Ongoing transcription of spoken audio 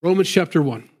Romans chapter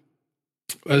 1.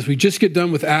 As we just get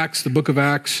done with Acts, the book of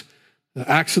Acts, the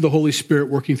acts of the Holy Spirit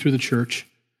working through the church,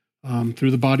 through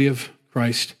the body of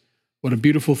Christ, what a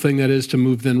beautiful thing that is to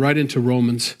move then right into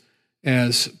Romans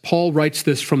as Paul writes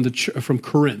this from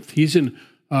Corinth. He's in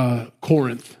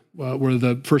Corinth, where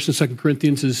the 1st and 2nd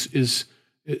Corinthians is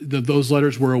those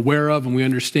letters we're aware of and we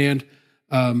understand.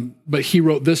 But he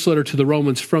wrote this letter to the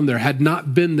Romans from there, had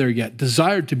not been there yet,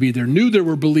 desired to be there, knew there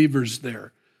were believers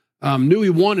there, knew he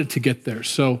wanted to get there.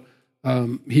 So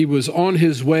he was on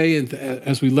his way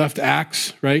as we left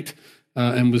Acts, right,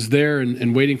 and was there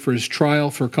and waiting for his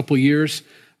trial for a couple years.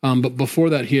 But before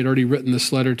that, he had already written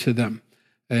this letter to them.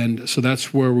 And so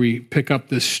that's where we pick up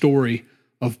this story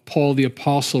of Paul the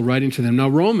Apostle writing to them. Now,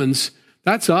 Romans,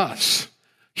 that's us.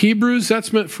 Hebrews,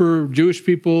 that's meant for Jewish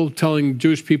people, telling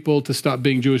Jewish people to stop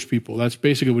being Jewish people. That's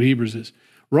basically what Hebrews is.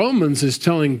 Romans is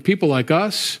telling people like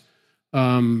us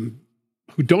who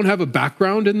don't have a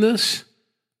background in this,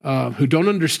 who don't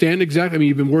understand exactly. I mean,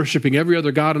 you've been worshiping every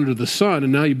other god under the sun,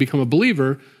 and now you become a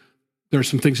believer. There are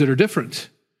some things that are different.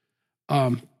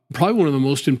 Probably one of the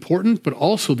most important, but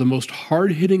also the most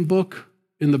hard-hitting book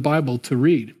in the Bible to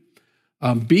read,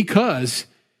 because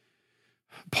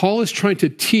Paul is trying to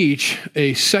teach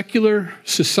a secular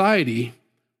society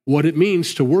what it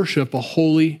means to worship a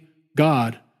holy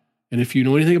God. And if you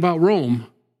know anything about Rome,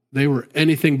 they were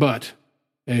anything but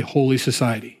a holy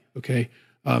society, okay?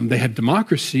 They had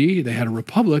democracy, they had a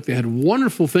republic, they had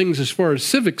wonderful things as far as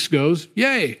civics goes,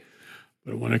 yay!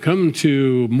 But when it comes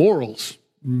to morals,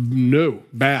 no,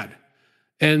 bad.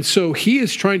 And so he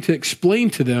is trying to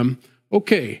explain to them,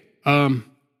 okay,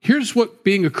 here's what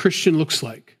being a Christian looks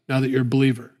like now that you're a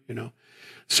believer, you know.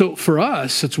 So for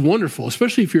us, it's wonderful,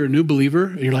 especially if you're a new believer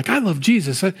and you're like, I love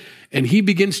Jesus. And he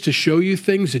begins to show you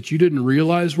things that you didn't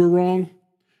realize were wrong.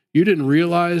 You didn't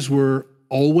realize were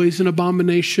always an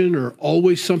abomination or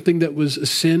always something that was a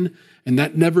sin. And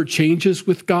that never changes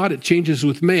with God. It changes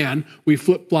with man. We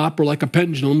flip-flop, or like a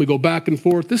pendulum. We go back and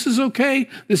forth. This is okay.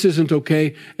 This isn't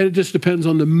okay. And it just depends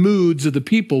on the moods of the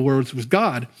people. Where it's with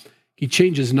God, he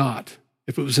changes not.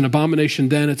 If it was an abomination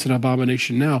then, it's an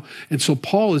abomination now. And so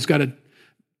Paul has got to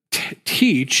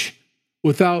teach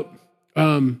without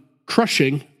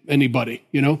crushing anybody.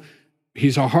 You know,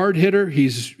 he's a hard hitter.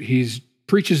 He's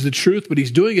preaches the truth, but he's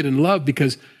doing it in love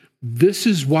because this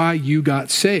is why you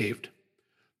got saved.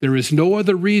 There is no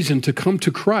other reason to come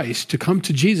to Christ, to come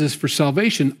to Jesus for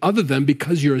salvation other than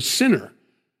because you're a sinner.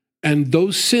 And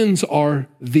those sins are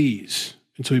these.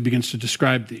 And so he begins to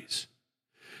describe these.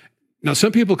 Now,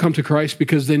 some people come to Christ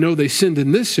because they know they sinned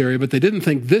in this area, but they didn't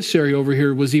think this area over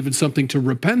here was even something to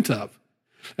repent of.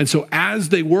 And so as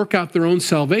they work out their own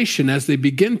salvation, as they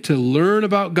begin to learn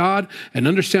about God and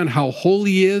understand how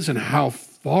holy he is and how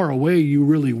far away you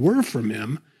really were from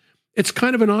him, it's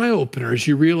kind of an eye-opener as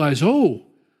you realize, oh,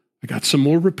 I got some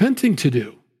more repenting to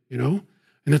do, you know?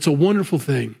 And that's a wonderful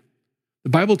thing. The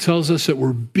Bible tells us that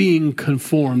we're being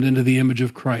conformed into the image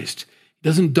of Christ. He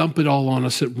doesn't dump it all on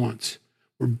us at once.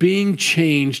 We're being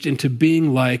changed into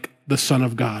being like the Son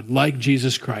of God, like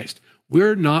Jesus Christ.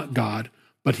 We're not God,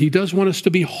 but he does want us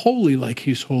to be holy like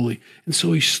he's holy. And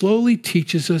so he slowly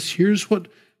teaches us, here's what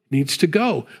needs to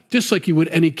go, just like you would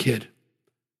any kid.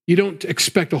 You don't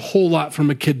expect a whole lot from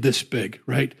a kid this big,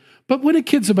 right? But when a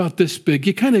kid's about this big,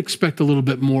 you kind of expect a little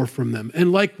bit more from them.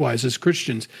 And likewise, as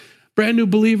Christians, brand new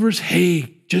believers,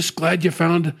 hey, just glad you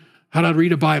found how to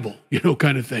read a Bible, you know,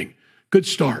 kind of thing. Good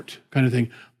start, kind of thing.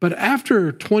 But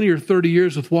after 20 or 30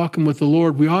 years with walking with the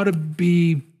Lord, we ought to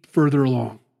be further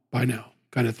along by now,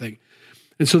 kind of thing.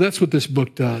 And so that's what this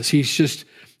book does.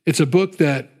 It's a book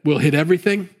that will hit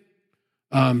everything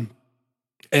and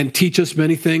teach us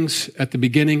many things at the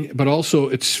beginning, but also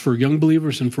it's for young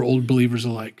believers and for old believers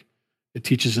alike. It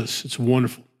teaches us. It's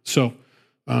wonderful. So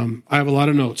I have a lot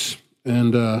of notes.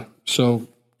 And so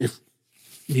if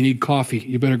you need coffee,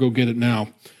 you better go get it now.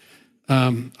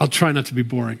 I'll try not to be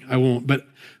boring. I won't. But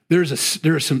there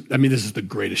are some, I mean, this is the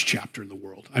greatest chapter in the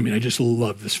world. I mean, I just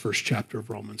love this first chapter of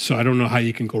Romans. So I don't know how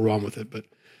you can go wrong with it, but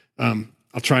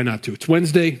I'll try not to. It's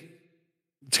Wednesday.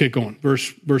 Let's get going.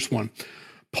 Verse 1.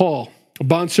 Paul, a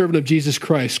bondservant of Jesus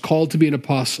Christ, called to be an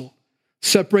apostle,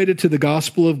 separated to the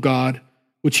gospel of God,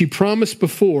 which he promised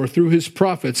before through his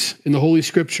prophets in the Holy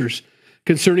Scriptures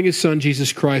concerning his Son,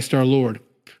 Jesus Christ our Lord,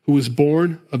 who was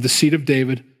born of the seed of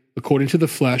David according to the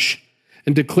flesh,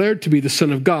 and declared to be the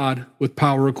Son of God with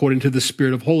power according to the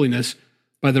Spirit of holiness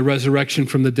by the resurrection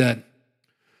from the dead.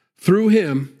 Through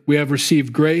him we have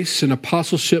received grace and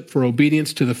apostleship for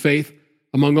obedience to the faith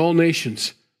among all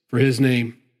nations for his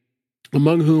name,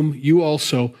 among whom you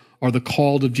also are the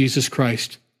called of Jesus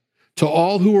Christ. To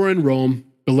all who are in Rome,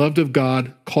 beloved of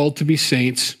God, called to be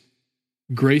saints,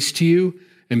 grace to you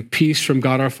and peace from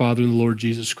God our Father and the Lord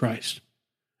Jesus Christ.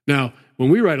 Now, when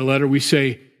we write a letter, we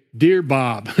say, Dear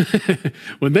Bob.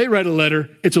 When they write a letter,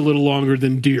 it's a little longer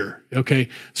than dear, okay?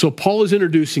 So Paul is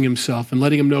introducing himself and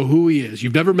letting him know who he is.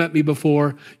 You've never met me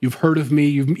before. You've heard of me.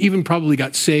 You've even probably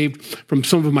got saved from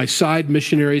some of my side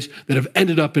missionaries that have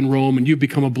ended up in Rome and you've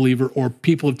become a believer, or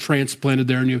people have transplanted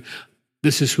there and you.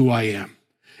 This is who I am.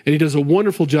 And he does a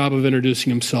wonderful job of introducing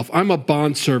himself. I'm a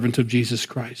bondservant of Jesus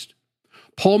Christ.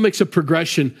 Paul makes a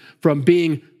progression from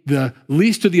being the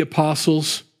least of the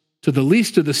apostles to the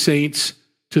least of the saints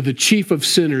to the chief of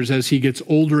sinners as he gets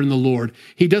older in the Lord.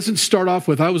 He doesn't start off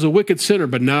with, I was a wicked sinner,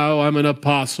 but now I'm an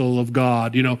apostle of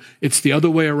God. It's the other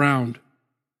way around.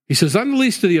 He says, I'm the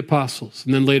least of the apostles.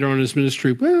 And then later on in his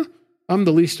ministry, well, I'm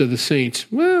the least of the saints.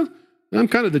 Well, I'm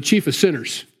kind of the chief of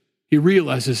sinners. He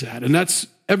realizes that. And that's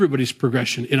everybody's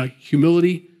progression in a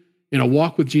humility, in a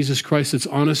walk with Jesus Christ that's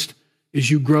honest,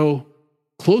 as you grow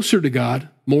closer to God,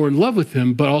 more in love with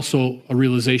him, but also a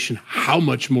realization how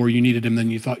much more you needed him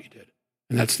than you thought you did.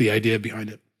 And that's the idea behind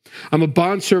it. I'm a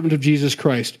bondservant of Jesus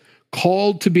Christ,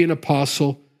 called to be an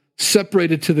apostle,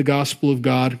 separated to the gospel of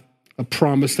God, a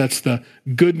promise. That's the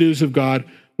good news of God,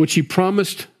 which he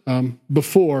promised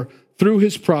before through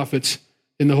his prophets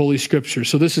in the Holy Scripture.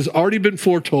 So this has already been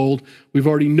foretold. We've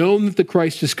already known that the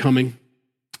Christ is coming.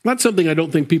 That's something I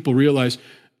don't think people realize,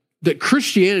 that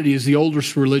Christianity is the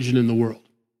oldest religion in the world.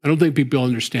 I don't think people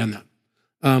understand that.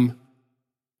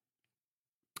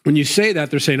 When you say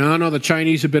that, they're saying, oh, no, the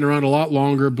Chinese have been around a lot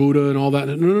longer, Buddha and all that.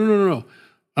 No.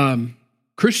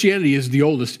 Christianity is the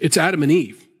oldest. It's Adam and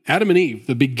Eve. Adam and Eve,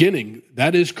 the beginning,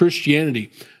 that is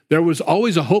Christianity. There was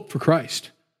always a hope for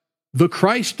Christ. The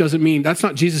Christ doesn't mean, that's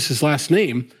not Jesus' last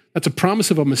name. That's a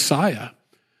promise of a Messiah.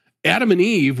 Adam and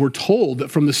Eve were told that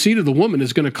from the seed of the woman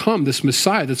is going to come this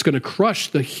Messiah that's going to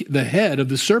crush the head of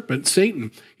the serpent,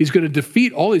 Satan. He's going to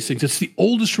defeat all these things. It's the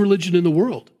oldest religion in the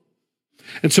world.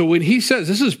 And so when he says,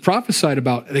 this is prophesied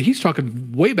about, he's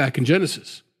talking way back in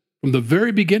Genesis, from the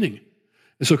very beginning.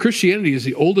 And so Christianity is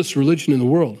the oldest religion in the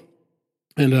world.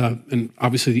 And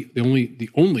obviously there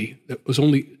was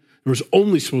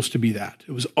only supposed to be that.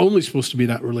 It was only supposed to be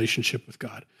that relationship with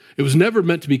God. It was never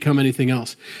meant to become anything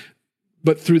else.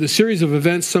 But through the series of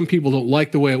events, some people don't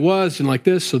like the way it was and like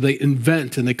this, so they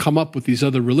invent and they come up with these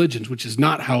other religions, which is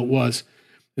not how it was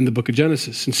in the book of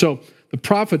Genesis. And so the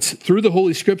prophets, through the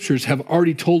Holy Scriptures, have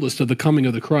already told us of the coming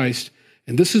of the Christ,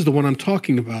 and this is the one I'm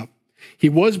talking about. He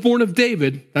was born of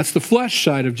David, that's the flesh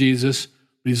side of Jesus,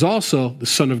 but he's also the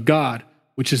Son of God,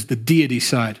 which is the deity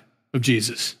side of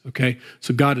Jesus, okay?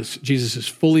 So Jesus is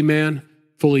fully man,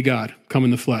 fully God, come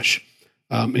in the flesh.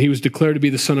 And he was declared to be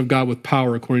the Son of God with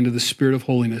power according to the Spirit of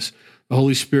holiness. The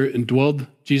Holy Spirit indwelled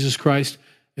Jesus Christ,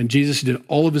 and Jesus did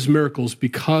all of his miracles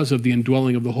because of the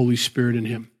indwelling of the Holy Spirit in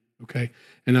him, okay?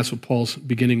 And that's what Paul's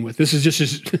beginning with. This is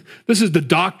this is the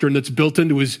doctrine that's built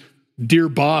into his Dear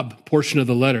Bob portion of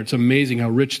the letter. It's amazing how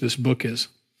rich this book is.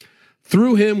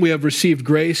 Through him we have received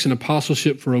grace and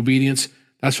apostleship for obedience.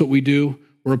 That's what we do.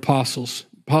 We're apostles.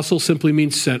 Apostle simply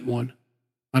means sent one.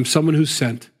 I'm someone who's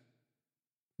sent.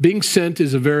 Being sent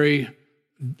is a very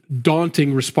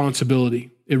daunting responsibility.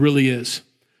 It really is.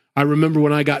 I remember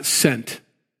when I got sent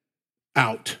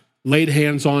out, laid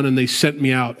hands on, and they sent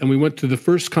me out. And we went to the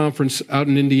first conference out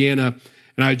in Indiana,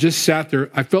 and I just sat there.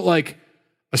 I felt like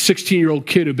a 16-year-old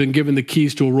kid who'd been given the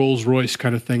keys to a Rolls Royce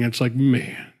kind of thing. And it's like,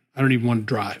 man, I don't even want to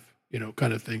drive,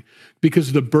 kind of thing.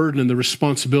 Because the burden and the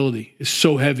responsibility is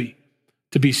so heavy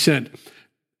to be sent.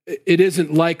 It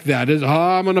isn't like that. It's,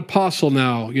 I'm an apostle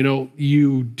now.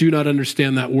 You do not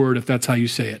understand that word if that's how you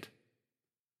say it.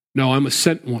 No, I'm a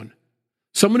sent one.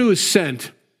 Someone who is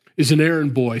sent is an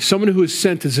errand boy. Someone who is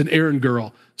sent is an errand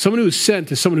girl. Someone who is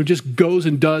sent is someone who just goes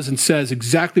and does and says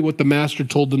exactly what the master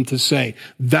told them to say.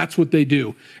 That's what they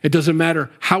do. It doesn't matter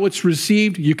how it's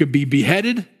received. You could be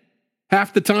beheaded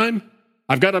half the time.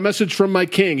 I've got a message from my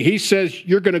king. He says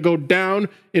you're going to go down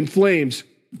in flames.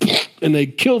 And they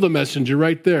kill the messenger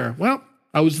right there. Well,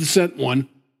 I was the sent one.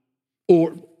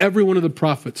 Or every one of the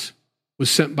prophets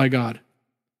was sent by God.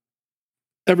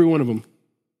 Every one of them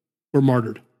were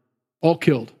martyred. All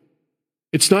killed.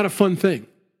 It's not a fun thing.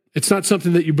 It's not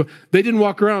something that they didn't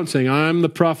walk around saying, I'm the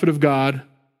prophet of God.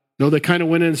 No, they kind of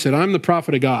went in and said, I'm the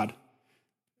prophet of God.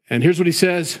 And here's what he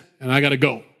says, and I got to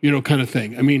go, kind of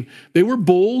thing. I mean, they were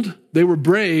bold, they were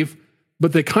brave,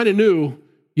 but they kind of knew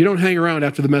you don't hang around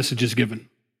after the message is given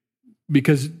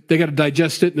because they got to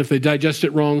digest it. And if they digest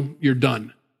it wrong, you're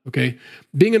done. Okay.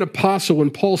 Being an apostle, when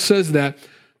Paul says that,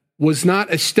 was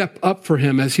not a step up for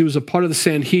him as he was a part of the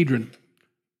Sanhedrin.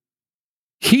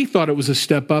 He thought it was a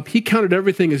step up. He counted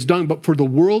everything as dung. But from the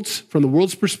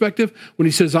world's perspective, when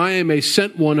he says, I am a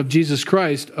sent one of Jesus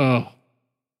Christ,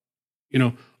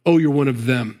 you're one of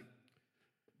them.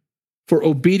 For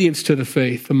obedience to the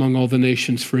faith among all the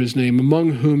nations for his name,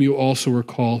 among whom you also were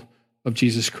called of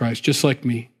Jesus Christ. Just like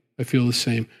me, I feel the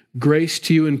same. Grace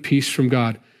to you and peace from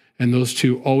God. And those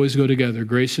two always go together.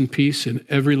 Grace and peace in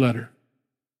every letter.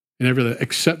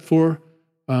 Except for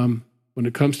when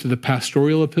it comes to the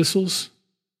pastoral epistles,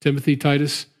 Timothy,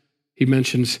 Titus, he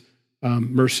mentions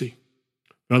mercy.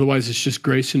 But otherwise, it's just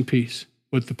grace and peace.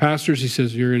 With the pastors, he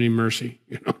says, you're going to need mercy.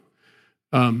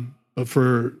 But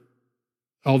for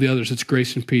all the others, it's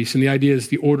grace and peace. And the idea is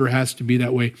the order has to be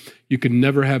that way. You can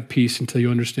never have peace until you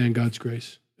understand God's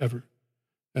grace, ever.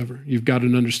 You've got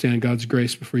to understand God's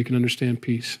grace before you can understand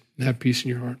peace and have peace in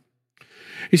your heart.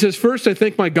 He says, first, I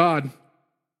thank my God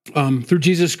through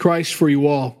Jesus Christ for you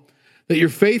all, that your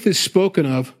faith is spoken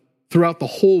of throughout the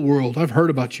whole world. I've heard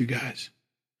about you guys.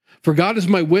 For God is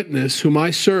my witness, whom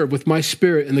I serve with my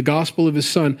spirit in the gospel of his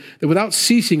Son, that without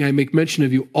ceasing I make mention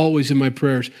of you always in my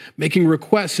prayers, making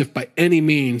requests if by any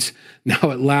means,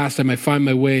 now at last I may find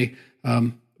my way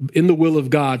in the will of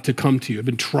God to come to you. I've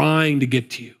been trying to get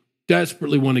to you,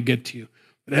 desperately want to get to you.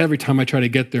 But every time I try to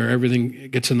get there, everything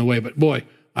gets in the way. But boy,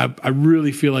 I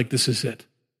really feel like this is it.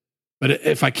 But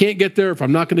if I can't get there, if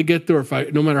I'm not going to get there,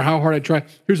 no matter how hard I try,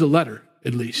 here's a letter,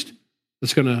 at least,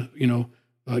 that's going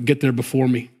to, get there before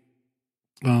me.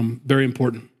 Very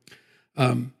important.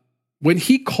 When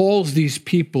he calls these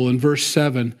people in verse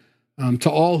 7, to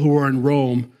all who are in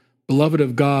Rome, beloved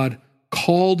of God,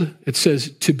 called, it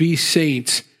says, to be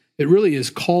saints. It really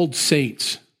is called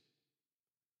saints.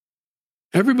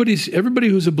 Everybody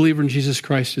who's a believer in Jesus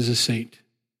Christ is a saint.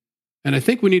 And I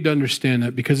think we need to understand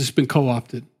that because it's been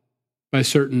co-opted by a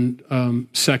certain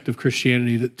sect of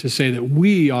Christianity to say that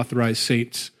we authorize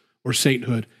saints or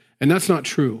sainthood. And that's not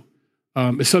true.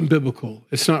 It's unbiblical.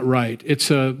 It's not right.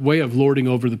 It's a way of lording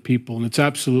over the people, and it's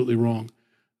absolutely wrong.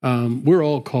 We're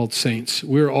all called saints.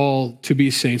 We're all to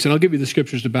be saints. And I'll give you the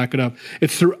scriptures to back it up.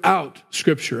 It's throughout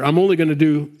Scripture. I'm only going to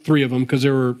do 3 of them because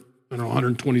there were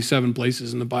 127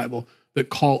 places in the Bible that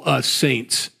call us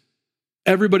saints.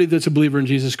 Everybody that's a believer in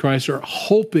Jesus Christ are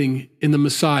hoping in the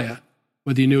Messiah,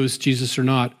 whether you knew it was Jesus or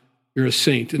not, you're a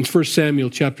saint. In 1 Samuel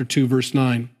chapter 2, verse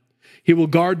 9, he will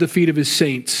guard the feet of his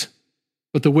saints,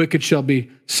 but the wicked shall be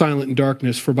silent in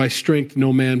darkness, for by strength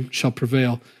no man shall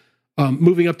prevail.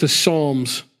 Moving up to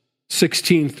Psalms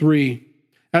 16:3,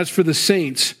 as for the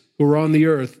saints who are on the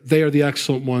earth, they are the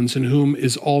excellent ones, in whom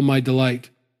is all my delight.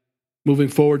 Moving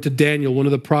forward to Daniel, one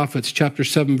of the prophets, chapter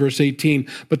 7, verse 18,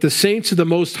 but the saints of the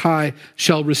Most High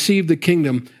shall receive the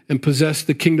kingdom and possess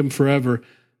the kingdom forever,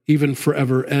 even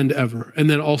forever and ever. And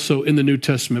then also in the New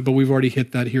Testament, but we've already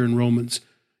hit that here in Romans.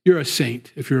 You're a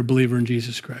saint if you're a believer in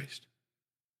Jesus Christ.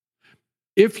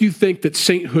 If you think that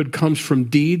sainthood comes from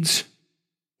deeds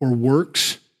or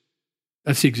works,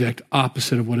 that's the exact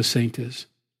opposite of what a saint is.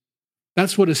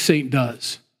 That's what a saint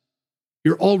does.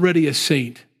 You're already a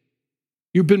saint.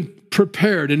 You've been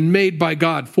prepared and made by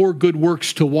God for good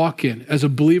works to walk in as a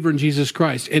believer in Jesus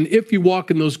Christ. And if you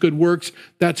walk in those good works,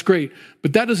 that's great.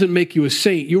 But that doesn't make you a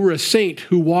saint. You were a saint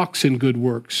who walks in good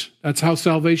works. That's how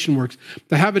salvation works.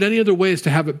 To have it any other way is to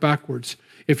have it backwards.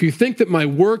 If you think that my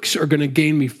works are going to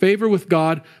gain me favor with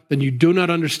God, then you do not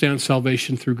understand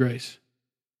salvation through grace.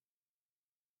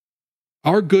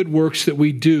 Our good works that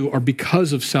we do are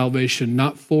because of salvation,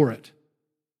 not for it.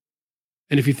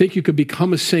 And if you think you could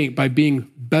become a saint by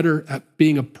being better at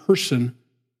being a person,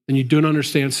 then you don't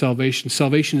understand salvation.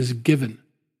 Salvation is given.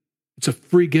 It's a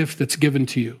free gift that's given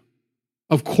to you.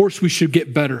 Of course we should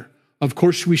get better. Of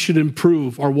course we should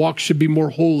improve. Our walk should be more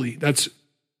holy. That's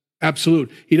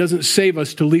absolute. He doesn't save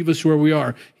us to leave us where we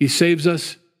are. He saves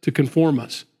us to conform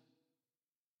us.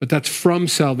 But that's from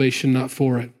salvation, not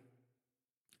for it.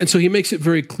 And so he makes it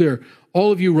very clear.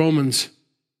 All of you Romans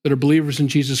that are believers in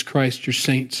Jesus Christ, you're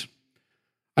saints.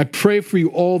 I pray for you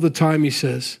all the time, he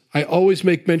says. I always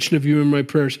make mention of you in my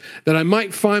prayers, that I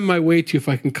might find my way to you if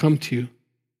I can come to you.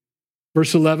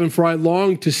 Verse 11, for I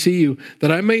long to see you,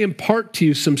 that I may impart to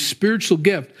you some spiritual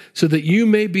gift, so that you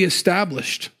may be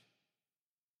established.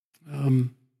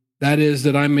 That is,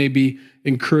 that I may be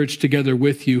encouraged together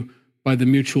with you by the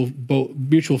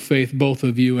mutual faith, both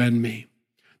of you and me.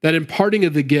 That imparting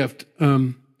of the gift,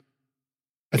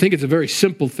 I think it's a very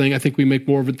simple thing. I think we make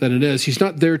more of it than it is. He's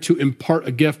not there to impart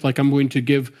a gift like I'm going to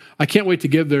give. I can't wait to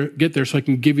get there so I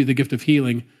can give you the gift of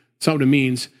healing. That's not what it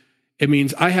means. It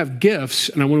means I have gifts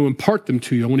and I want to impart them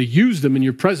to you. I want to use them in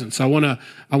your presence. I want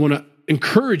to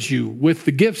encourage you with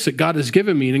the gifts that God has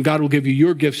given me, and God will give you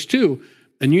your gifts too.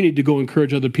 and you need to go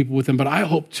encourage other people with them, but I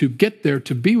hope to get there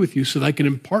to be with you so that I can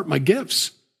impart my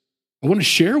gifts. I want to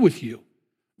share with you.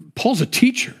 Paul's a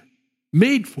teacher,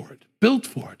 made for it, built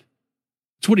for it.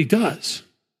 It's what he does.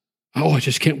 Oh, I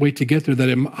just can't wait to get there,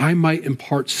 that I might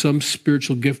impart some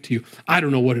spiritual gift to you. I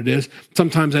don't know what it is.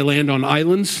 Sometimes I land on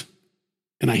islands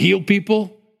and I heal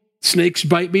people. Snakes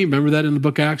bite me. Remember that in the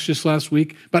book of Acts just last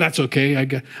week? But that's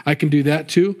okay. I can do that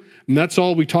too. And that's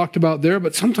all we talked about there.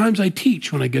 But sometimes I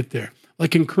teach when I get there.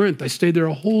 Like in Corinth, I stayed there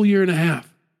a whole year and a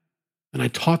half. And I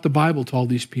taught the Bible to all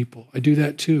these people. I do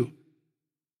that too.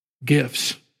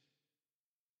 Gifts.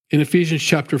 In Ephesians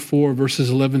chapter 4, verses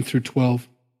 11 through 12,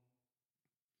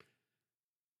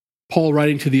 Paul,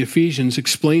 writing to the Ephesians,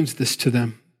 explains this to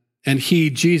them. And he,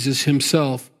 Jesus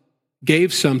himself,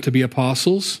 gave some to be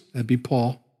apostles, that'd be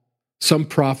Paul, some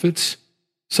prophets,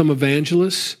 some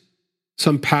evangelists,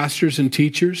 some pastors and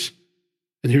teachers.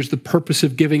 And here's the purpose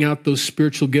of giving out those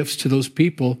spiritual gifts to those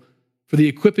people: for the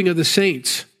equipping of the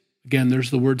saints. Again, there's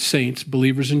the word saints,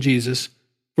 believers in Jesus.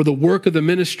 For the work of the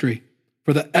ministry,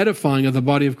 for the edifying of the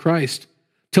body of Christ,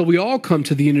 till we all come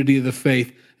to the unity of the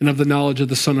faith and of the knowledge of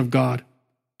the Son of God,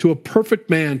 to a perfect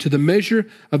man, to the measure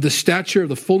of the stature of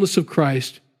the fullness of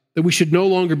Christ, that we should no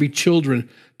longer be children,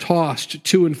 tossed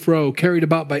to and fro, carried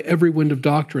about by every wind of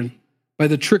doctrine, by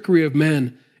the trickery of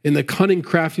men, in the cunning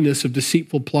craftiness of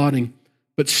deceitful plotting,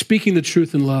 but speaking the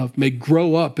truth in love, may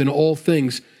grow up in all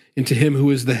things into him who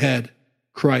is the head,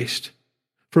 Christ,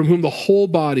 from whom the whole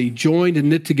body, joined and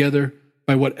knit together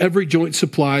by what every joint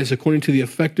supplies, according to the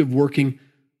effective working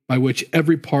by which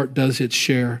every part does its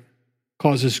share,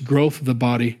 causes growth of the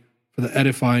body for the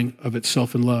edifying of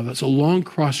itself in love. That's a long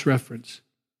cross-reference.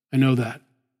 I know that.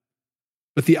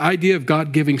 But the idea of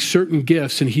God giving certain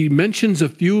gifts, and he mentions a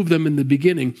few of them in the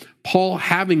beginning, Paul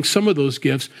having some of those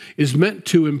gifts, is meant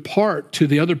to impart to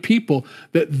the other people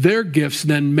that their gifts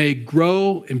then may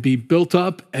grow and be built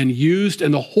up and used,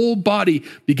 and the whole body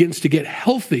begins to get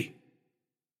healthy.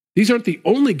 These aren't the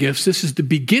only gifts. This is the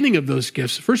beginning of those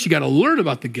gifts. First, you got to learn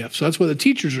about the gifts. So that's why the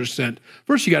teachers are sent.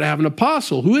 First, you got to have an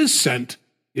apostle who is sent,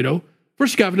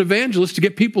 First, you got to have an evangelist to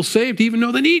get people saved, to even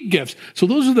know they need gifts. So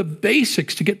those are the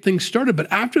basics to get things started.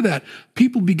 But after that,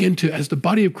 people begin to, as the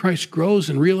body of Christ grows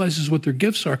and realizes what their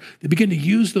gifts are, they begin to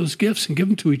use those gifts and give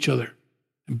them to each other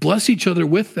and bless each other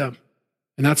with them.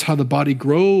 And that's how the body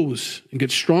grows and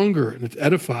gets stronger and it's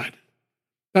edified.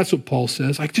 That's what Paul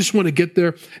says. I just want to get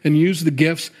there and use the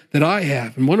gifts that I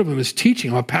have. And one of them is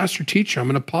teaching. I'm a pastor teacher. I'm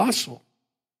an apostle.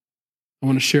 I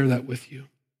want to share that with you.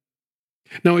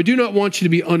 Now, I do not want you to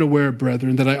be unaware,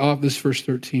 brethren, this verse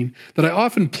 13, that I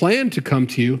often planned to come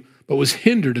to you, but was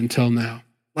hindered until now.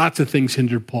 Lots of things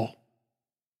hindered Paul.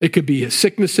 It could be a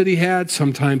sickness that he had.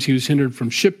 Sometimes he was hindered from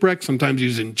shipwreck. Sometimes he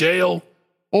was in jail.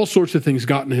 All sorts of things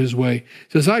got in his way.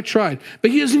 He says, I tried.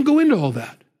 But he doesn't go into all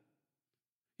that.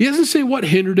 He doesn't say what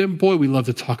hindered him. Boy, we love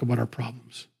to talk about our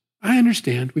problems. I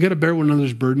understand. We got to bear one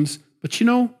another's burdens. But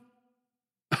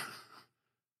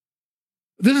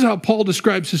this is how Paul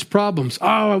describes his problems. Oh,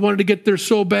 I wanted to get there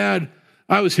so bad.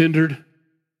 I was hindered.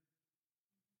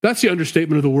 That's the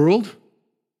understatement of the world.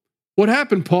 What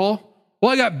happened, Paul?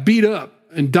 Well, I got beat up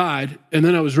and died, and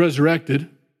then I was resurrected.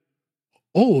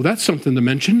 Oh, that's something to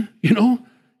mention, I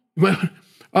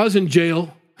was in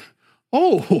jail.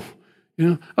 I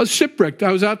was shipwrecked.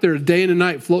 I was out there a day and a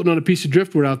night floating on a piece of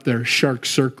driftwood out there,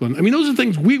 sharks circling. Those are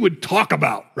things we would talk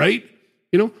about, right?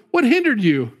 What hindered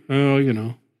you?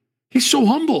 Oh, He's so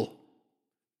humble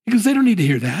because they don't need to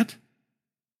hear that.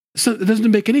 So it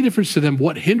doesn't make any difference to them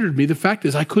what hindered me. The fact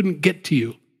is I couldn't get to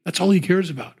you. That's all he cares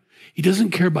about. He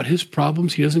doesn't care about his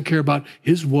problems. He doesn't care about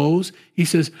his woes. He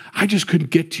says, I just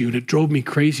couldn't get to you and it drove me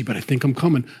crazy, but I think I'm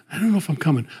coming. I don't know if I'm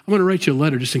coming. I'm going to write you a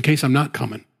letter just in case I'm not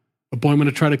coming. But boy, I'm going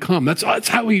to try to come. That's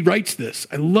how he writes this.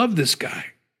 I love this guy.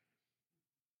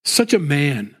 Such a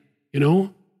man,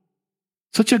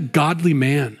 such a godly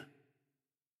man.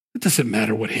 It doesn't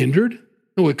matter what hindered.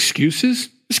 No excuses.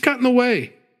 Just got in the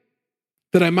way.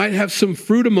 That I might have some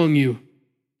fruit among you,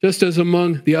 just as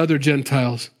among the other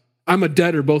Gentiles. I'm a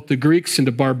debtor both to Greeks and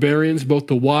to barbarians, both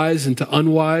to wise and to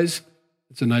unwise.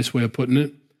 That's a nice way of putting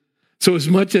it. So as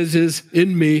much as is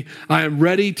in me, I am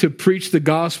ready to preach the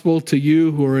gospel to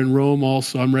you who are in Rome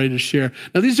also. I'm ready to share.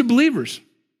 Now, these are believers.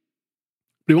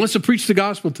 But he wants to preach the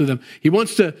gospel to them. He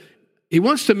wants to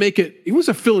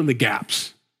fill in the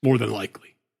gaps, more than likely.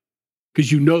 Because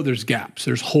there's gaps,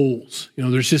 there's holes,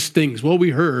 there's just things. Well, we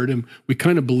heard and we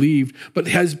kind of believed. But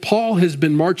as Paul has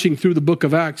been marching through the book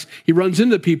of Acts, he runs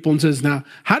into people and says, now,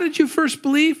 how did you first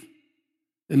believe?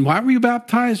 And why were you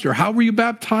baptized? Or how were you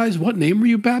baptized? What name were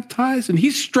you baptized? And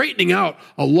he's straightening out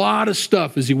a lot of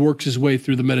stuff as he works his way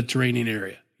through the Mediterranean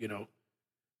area,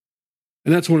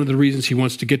 And that's one of the reasons he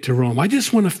wants to get to Rome. I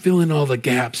just want to fill in all the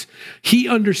gaps. He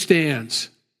understands,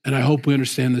 and I hope we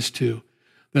understand this too,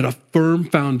 that a firm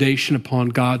foundation upon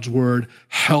God's word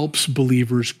helps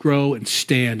believers grow and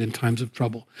stand in times of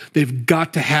trouble. They've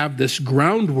got to have this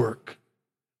groundwork.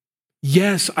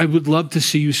 Yes, I would love to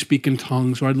see you speak in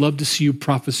tongues, or I'd love to see you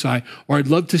prophesy, or I'd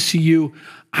love to see you,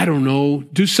 I don't know,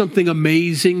 do something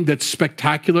amazing that's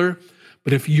spectacular.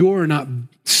 But if you're not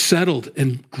settled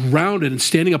and grounded and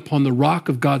standing upon the rock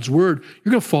of God's word,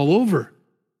 you're going to fall over.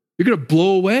 You're going to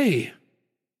blow away.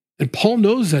 And Paul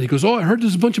knows that. He goes, I heard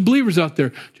there's a bunch of believers out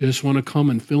there. Just want to come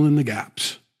and fill in the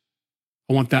gaps.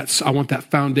 I want that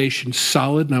foundation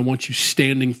solid, and I want you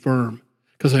standing firm.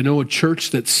 Because I know a church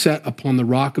that's set upon the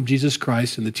rock of Jesus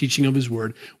Christ and the teaching of his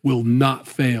word will not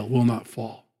fail, will not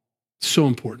fall. It's so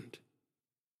important.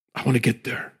 I want to get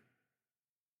there.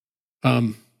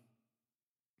 In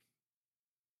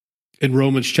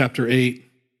Romans chapter 8,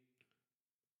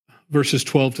 verses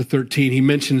 12 to 13, he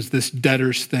mentions this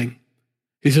debtors thing.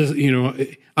 He says,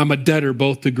 I'm a debtor,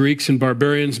 both to Greeks and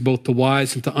barbarians, both to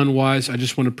wise and to unwise. I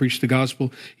just want to preach the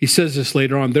gospel. He says this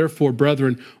later on. Therefore,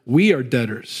 brethren, we are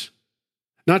debtors,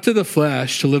 not to the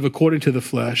flesh, to live according to the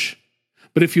flesh.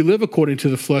 But if you live according to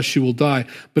the flesh, you will die.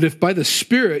 But if by the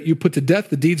Spirit you put to death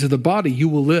the deeds of the body, you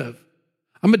will live.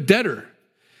 I'm a debtor.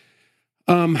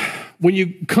 When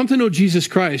you come to know Jesus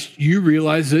Christ, you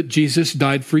realize that Jesus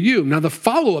died for you. Now, the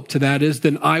follow-up to that is,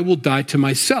 then I will die to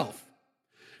myself.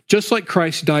 Just like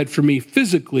Christ died for me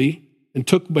physically and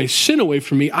took my sin away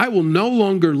from me, I will no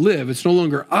longer live. It's no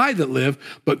longer I that live,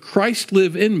 but Christ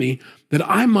live in me, that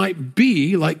I might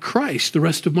be like Christ the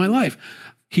rest of my life.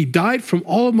 He died from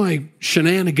all of my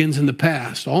shenanigans in the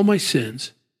past, all my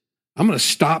sins. I'm going to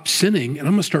stop sinning, and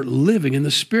I'm going to start living in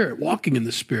the Spirit, walking in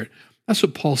the Spirit. That's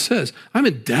what Paul says. I'm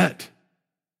in debt.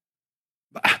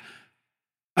 I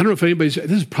don't know if this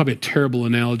is probably a terrible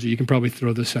analogy. You can probably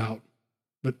throw this out,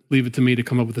 but leave it to me to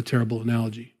come up with a terrible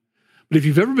analogy. But if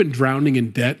you've ever been drowning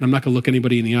in debt, and I'm not going to look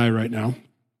anybody in the eye right now,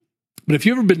 but if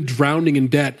you've ever been drowning in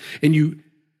debt and you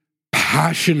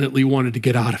passionately wanted to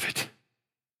get out of it,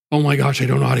 oh my gosh, I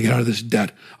don't know how to get out of this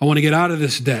debt. I want to get out of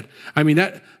this debt. I mean,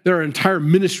 there are entire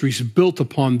ministries built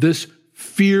upon this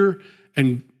fear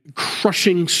and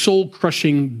crushing,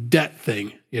 soul-crushing debt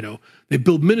thing. They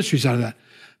build ministries out of that.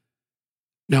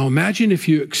 Now imagine if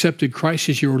you accepted Christ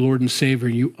as your Lord and Savior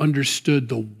and you understood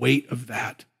the weight of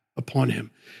that upon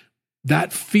him.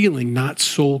 That feeling, not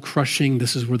soul-crushing,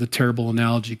 this is where the terrible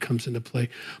analogy comes into play,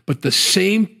 but the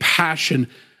same passion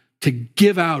to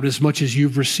give out as much as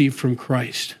you've received from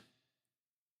Christ.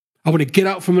 I want to get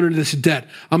out from under this debt.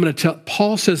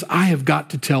 Paul says, I have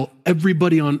got to tell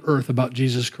everybody on earth about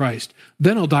Jesus Christ.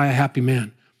 Then I'll die a happy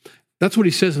man. That's what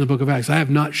he says in the book of Acts. I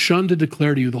have not shunned to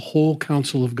declare to you the whole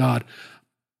counsel of God.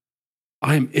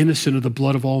 I am innocent of the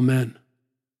blood of all men.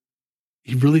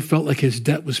 He really felt like his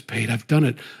debt was paid. I've done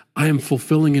it. I am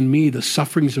fulfilling in me the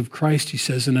sufferings of Christ, he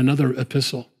says in another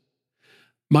epistle.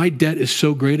 My debt is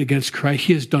so great against Christ.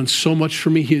 He has done so much for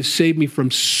me. He has saved me from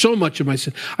so much of my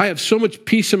sin. I have so much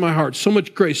peace in my heart, so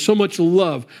much grace, so much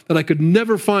love that I could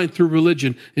never find through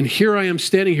religion. And here I am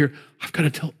standing here. I've got to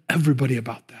tell everybody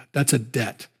about that. That's a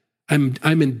debt. I'm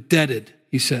indebted,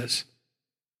 he says,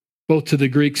 both to the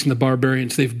Greeks and the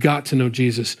barbarians. They've got to know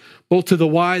Jesus, both to the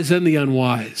wise and the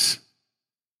unwise.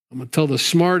 I'm going to tell the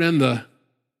smart and the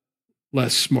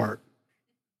less smart,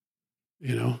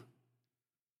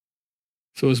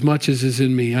 So as much as is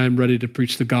in me, I am ready to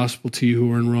preach the gospel to you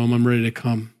who are in Rome. I'm ready to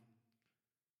come.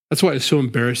 That's why it's so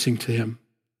embarrassing to him.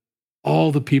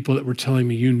 All the people that were telling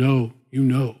me, you know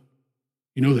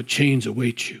that chains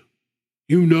await you.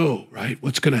 You know, right,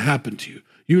 what's going to happen to you.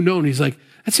 And he's like,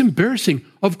 that's embarrassing.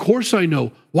 Of course I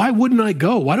know. Why wouldn't I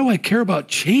go? Why do I care about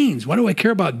chains? Why do I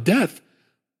care about death?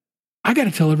 I got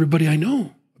to tell everybody I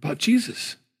know about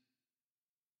Jesus.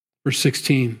 Verse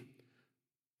 16.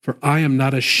 For I am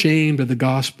not ashamed of the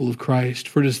gospel of Christ,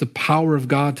 for it is the power of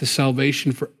God to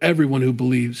salvation for everyone who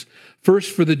believes.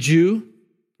 First for the Jew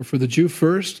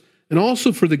first, and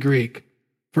also for the Greek.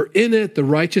 For in it the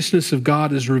righteousness of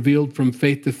God is revealed from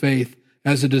faith to faith,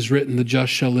 as it is written, the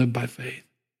just shall live by faith.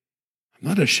 I'm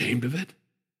not ashamed of it.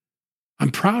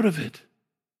 I'm proud of it.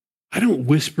 I don't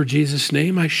whisper Jesus'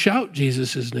 name, I shout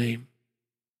Jesus' name.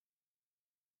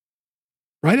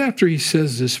 Right after he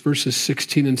says this, verses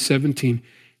 16 and 17,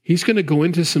 he's going to go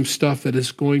into some stuff that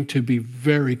is going to be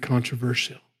very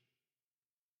controversial.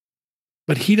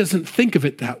 But he doesn't think of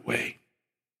it that way.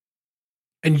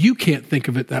 And you can't think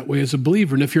of it that way as a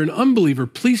believer. And if you're an unbeliever,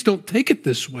 please don't take it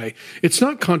this way. It's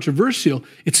not controversial.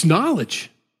 It's knowledge.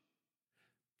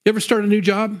 You ever start a new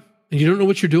job and you don't know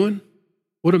what you're doing?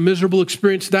 What a miserable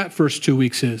experience that first 2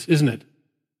 weeks is, isn't it?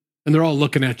 And they're all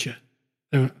looking at you.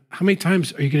 How many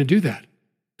times are you going to do that?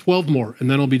 12 more, and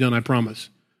then I'll be done, I promise.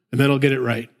 And then I'll get it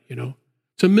right,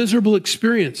 It's a miserable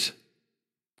experience.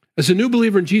 As a new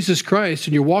believer in Jesus Christ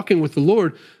and you're walking with the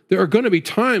Lord, there are going to be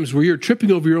times where you're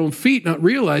tripping over your own feet, not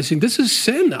realizing this is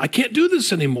sin. I can't do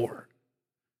this anymore.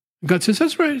 And God says,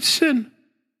 that's right, it's sin.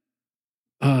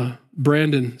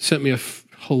 Brandon sent me a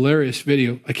hilarious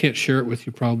video. I can't share it with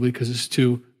you probably because it's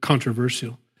too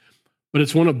controversial. But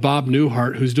it's one of Bob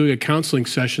Newhart, who's doing a counseling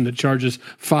session that charges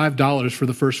 $5 for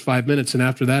the first 5 minutes, and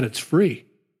after that, it's free.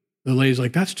 The lady's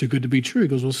like, that's too good to be true. He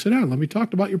goes, well, sit down. Let me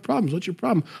talk about your problems. What's your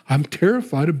problem? I'm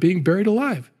terrified of being buried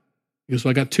alive. He goes, well,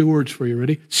 I got 2 words for you.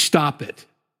 Ready? Stop it.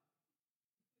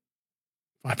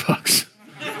 $5.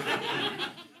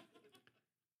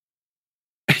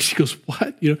 And she goes,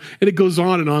 what? And it goes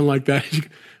on and on like that.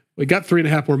 We got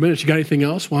 3.5 more minutes. You got anything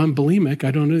else? Well, I'm bulimic.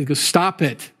 I don't know. He goes, stop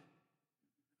it.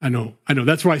 I know.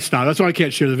 That's why I stopped. That's why I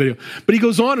can't share the video. But he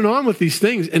goes on and on with these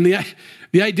things. And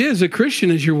the idea as a Christian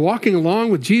is you're walking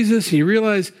along with Jesus and you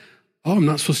realize, oh, I'm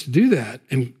not supposed to do that.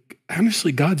 And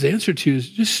honestly, God's answer to you is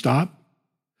just stop.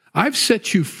 I've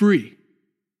set you free.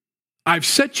 I've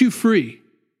set you free.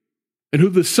 And who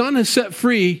the Son has set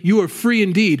free, you are free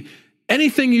indeed.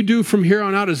 Anything you do from here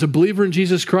on out as a believer in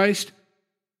Jesus Christ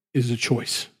is a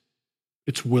choice.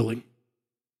 It's willing.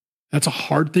 That's a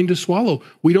hard thing to swallow.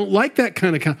 We don't like that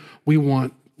kind of. We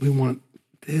want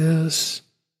this,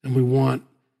 and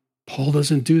Paul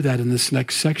doesn't do that in this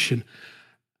next section.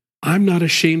 I'm not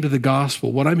ashamed of the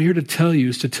gospel. What I'm here to tell you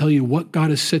is to tell you what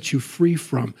God has set you free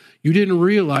from. You didn't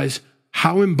realize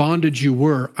how in bondage you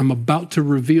were. I'm about to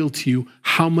reveal to you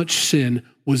how much sin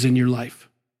was in your life.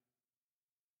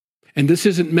 And this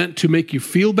isn't meant to make you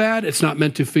feel bad. It's not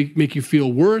meant to make you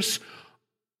feel worse.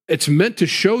 It's meant to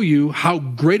show you how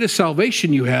great a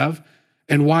salvation you have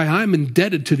and why I'm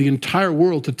indebted to the entire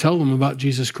world to tell them about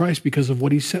Jesus Christ because of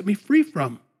what he set me free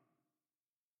from.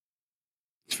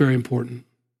 It's very important.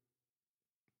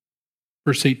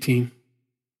 Verse 18.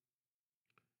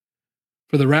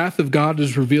 For the wrath of God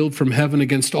is revealed from heaven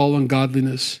against all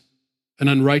ungodliness and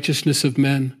unrighteousness of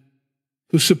men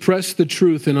who suppress the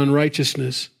truth in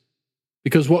unrighteousness.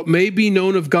 Because what may be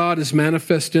known of God is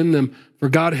manifest in them, for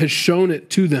God has shown it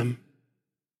to them.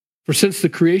 For since the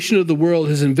creation of the world,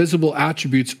 his invisible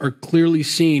attributes are clearly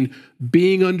seen,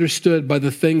 being understood by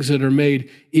the things that are made,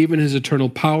 even his eternal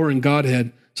power and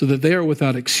Godhead, so that they are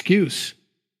without excuse.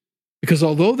 Because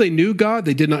although they knew God,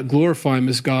 they did not glorify him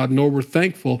as God, nor were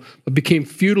thankful, but became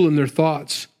futile in their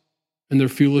thoughts, and their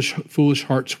foolish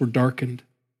hearts were darkened.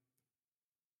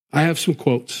 I have some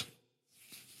quotes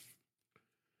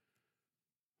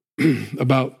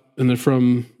about, and they're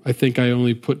from, I think I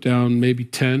only put down maybe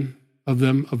 10 of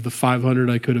them, of the 500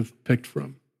 I could have picked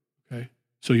from. Okay,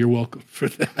 so you're welcome for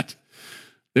that.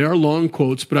 They are long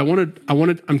quotes, but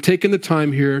I'm taking the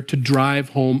time here to drive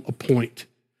home a point,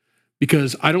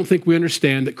 because I don't think we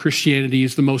understand that Christianity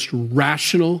is the most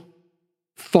rational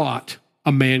thought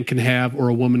a man can have or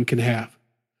a woman can have.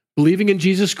 Believing in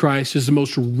Jesus Christ is the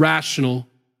most rational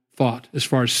thought as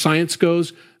far as science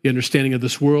goes, the understanding of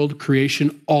this world,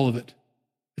 creation, all of it.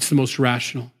 It's the most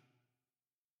rational.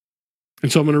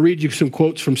 And so I'm going to read you some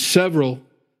quotes from several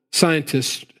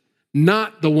scientists,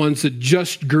 not the ones that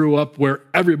just grew up where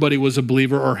everybody was a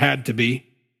believer or had to be,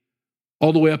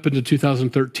 all the way up into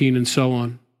 2013 and so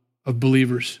on, of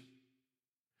believers.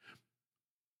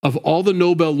 Of all the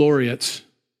Nobel laureates,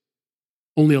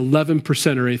 only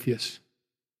 11% are atheists.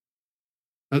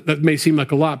 That may seem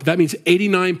like a lot, but that means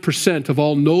 89% of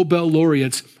all Nobel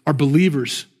laureates are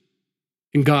believers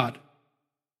in God.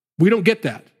 We don't get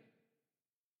that.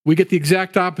 We get the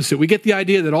exact opposite. We get the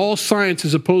idea that all science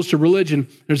is opposed to religion.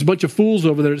 There's a bunch of fools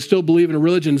over there that still believe in a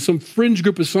religion, some fringe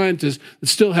group of scientists that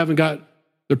still haven't got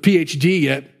their PhD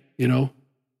yet,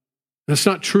 That's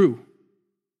not true.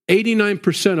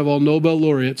 89% of all Nobel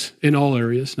laureates in all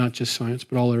areas, not just science,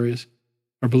 but all areas,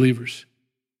 are believers.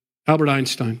 Albert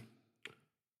Einstein.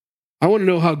 I want to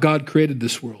know how God created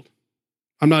this world.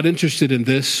 I'm not interested in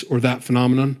this or that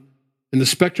phenomenon, in the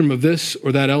spectrum of this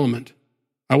or that element.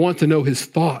 I want to know his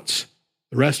thoughts.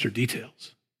 The rest are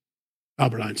details.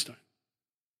 Albert Einstein.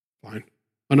 Fine.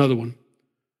 Another one.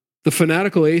 The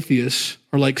fanatical atheists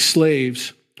are like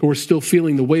slaves who are still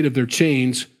feeling the weight of their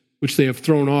chains, which they have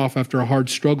thrown off after a hard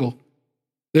struggle.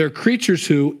 They are creatures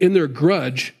who, in their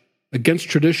grudge against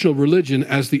traditional religion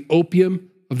as the opium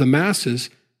of the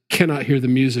masses, cannot hear the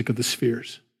music of the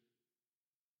spheres.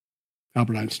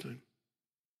 Albert Einstein.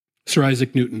 Sir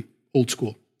Isaac Newton, old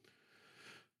school.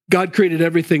 God created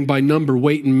everything by number,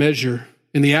 weight, and measure.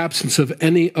 In the absence of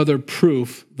any other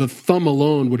proof, the thumb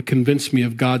alone would convince me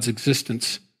of God's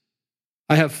existence.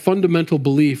 I have fundamental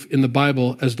belief in the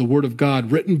Bible as the Word of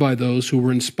God written by those who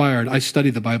were inspired. I study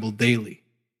the Bible daily.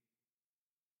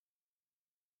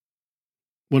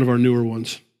 One of our newer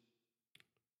ones.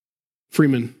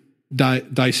 Freeman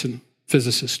Dyson,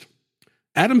 physicist.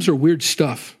 Atoms are weird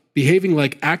stuff, behaving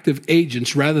like active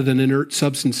agents rather than inert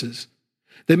substances.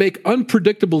 They make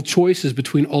unpredictable choices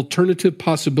between alternative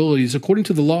possibilities according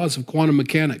to the laws of quantum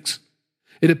mechanics.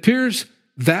 It appears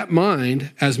that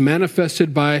mind, as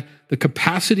manifested by the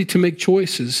capacity to make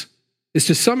choices, is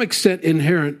to some extent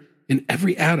inherent in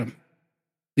every atom.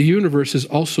 The universe is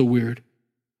also weird,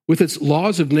 with its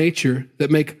laws of nature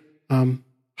that make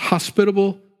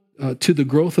hospitable to the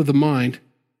growth of the mind.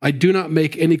 I do not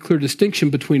make any clear distinction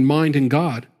between mind and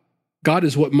God. God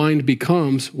is what mind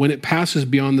becomes when it passes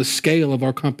beyond the scale of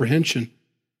our comprehension.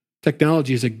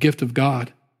 Technology is a gift of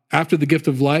God. After the gift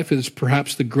of life, it is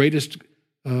perhaps the greatest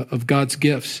of God's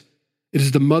gifts. It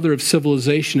is the mother of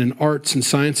civilization and arts and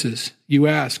sciences. You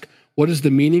ask, what is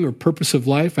the meaning or purpose of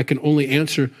life? I can only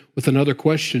answer with another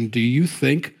question. Do you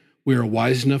think we are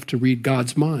wise enough to read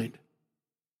God's mind?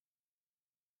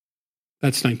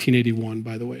 That's 1981,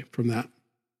 by the way, from that.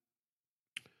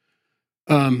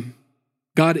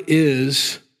 God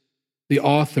is the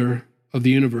author of the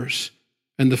universe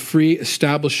and the free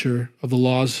establisher of the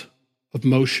laws of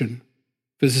motion.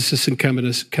 Physicist and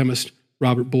chemist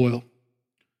Robert Boyle.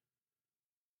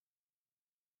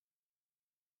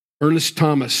 Ernest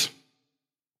Thomas.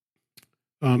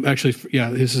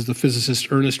 This is the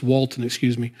physicist Ernest Walton,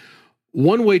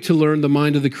 One way to learn the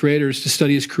mind of the Creator is to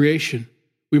study His creation.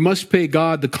 We must pay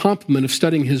God the compliment of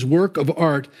studying His work of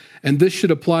art, and this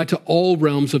should apply to all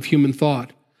realms of human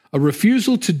thought. A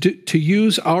refusal to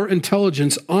use our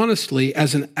intelligence honestly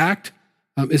as an act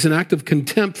is an act of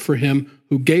contempt for Him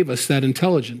who gave us that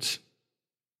intelligence.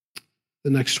 The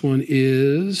next one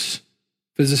is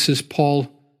physicist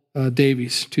Paul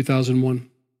Davies, 2001.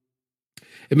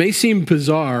 It may seem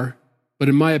bizarre, but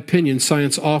in my opinion,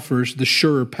 science offers the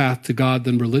surer path to God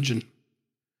than religion.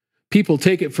 People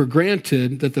take it for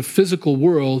granted that the physical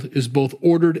world is both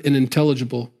ordered and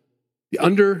intelligible. The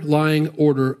underlying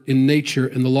order in nature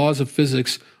and the laws of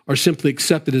physics are simply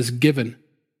accepted as given,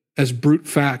 as brute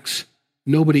facts.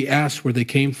 Nobody asks where they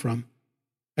came from.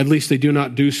 At least they do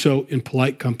not do so in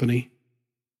polite company.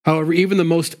 However, even the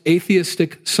most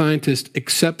atheistic scientist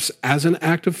accepts as an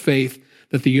act of faith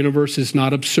that the universe is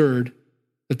not absurd,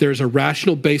 that there is a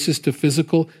rational basis to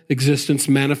physical existence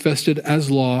manifested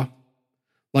as law,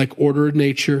 like order in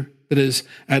nature, that is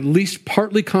at least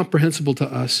partly comprehensible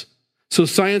to us. So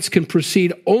science can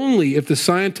proceed only if the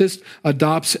scientist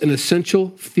adopts an essential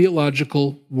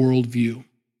theological worldview.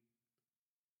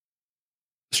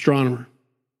 Astronomer.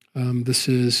 This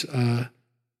is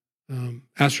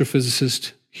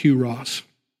astrophysicist Hugh Ross.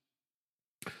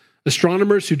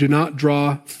 Astronomers who do not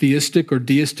draw theistic or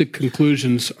deistic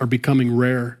conclusions are becoming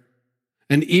rare,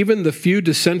 and even the few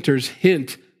dissenters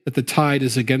hint that the tide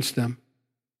is against them.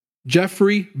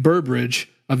 Jeffrey Burbridge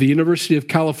of the University of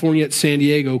California at San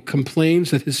Diego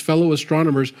complains that his fellow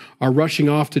astronomers are rushing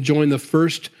off to join the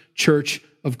first Church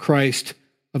of Christ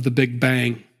of the Big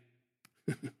Bang.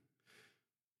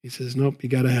 He says, nope, you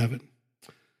got to have it.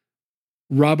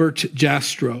 Robert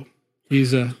Jastrow,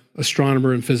 he's an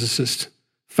astronomer and physicist,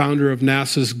 founder of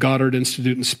NASA's Goddard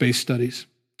Institute in Space Studies.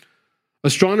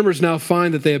 Astronomers now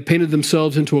find that they have painted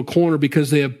themselves into a corner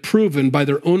because they have proven by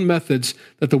their own methods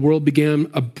that the world began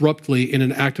abruptly in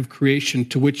an act of creation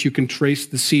to which you can trace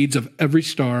the seeds of every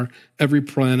star, every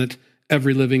planet,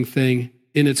 every living thing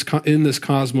in this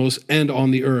cosmos and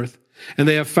on the earth. And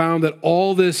they have found that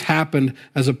all this happened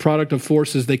as a product of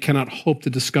forces they cannot hope to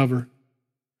discover.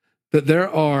 That there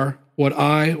are what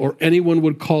I or anyone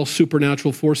would call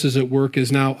supernatural forces at work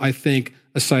is now, I think,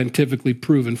 a scientifically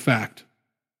proven fact.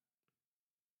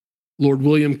 Lord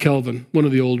William Kelvin, one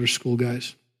of the older school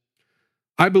guys.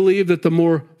 I believe that the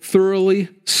more thoroughly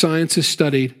science is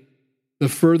studied, the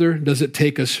further does it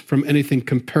take us from anything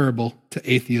comparable to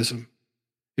atheism.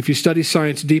 If you study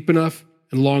science deep enough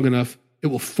and long enough, it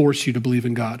will force you to believe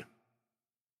in God.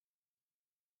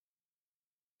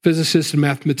 Physicist and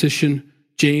mathematician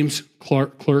James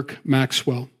Clerk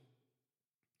Maxwell.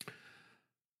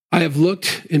 I have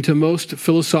looked into most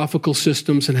philosophical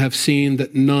systems and have seen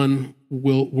that none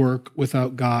will work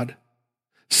without God.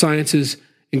 Science is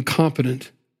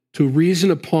incompetent to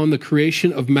reason upon the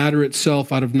creation of matter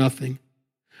itself out of nothing.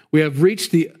 We have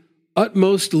reached the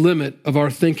utmost limit of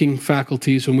our thinking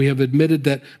faculties when we have admitted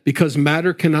that because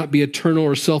matter cannot be eternal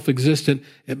or self-existent,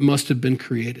 it must have been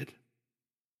created.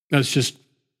 That's just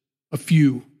a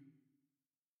few.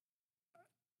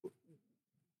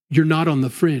 You're not on the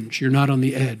fringe. You're not on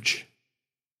the edge.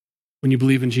 when you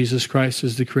believe in Jesus Christ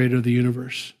as the creator of the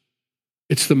universe.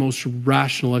 It's the most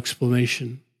rational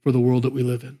explanation for the world that we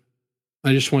live in.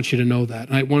 I just want you to know that.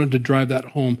 And I wanted to drive that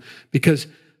home because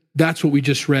that's what we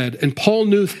just read. And Paul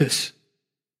knew this.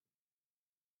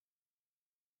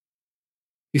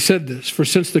 He said this, "For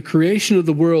since the creation of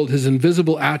the world, his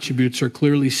invisible attributes are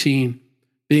clearly seen,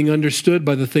 being understood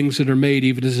by the things that are made,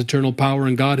 even his eternal power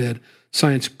and Godhead."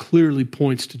 Science clearly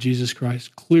points to Jesus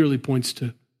Christ, clearly points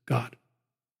to God.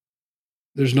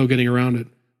 There's no getting around it.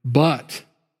 But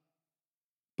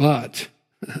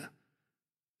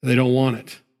they don't want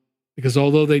it. Because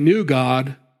although they knew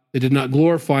God, they did not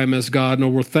glorify him as God,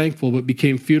 nor were thankful, but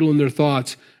became futile in their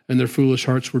thoughts, and their foolish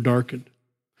hearts were darkened.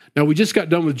 Now, we just got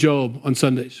done with Job on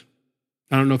Sundays.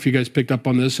 I don't know if you guys picked up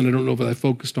on this, and I don't know if I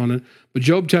focused on it, but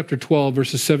Job chapter 12,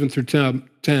 verses 7 through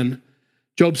 10,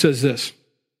 Job says this,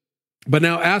 "But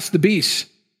now ask the beasts,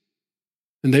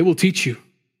 and they will teach you,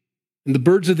 and the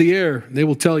birds of the air, and they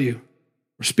will tell you,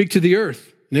 or speak to the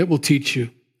earth, and it will teach you,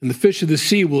 and the fish of the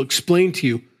sea will explain to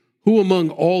you. Who among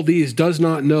all these does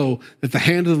not know that the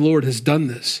hand of the Lord has done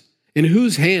this? In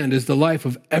whose hand is the life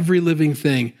of every living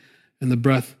thing and the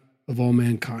breath of all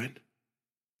mankind?"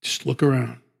 Just look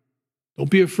around.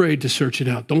 Don't be afraid to search it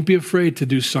out. Don't be afraid to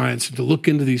do science and to look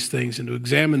into these things and to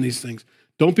examine these things.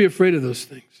 Don't be afraid of those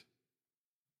things.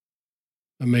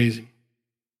 Amazing.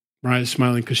 Mariah's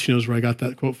smiling because she knows where I got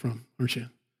that quote from, aren't you?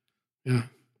 Yeah.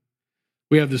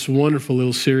 We have this wonderful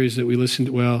little series that we listen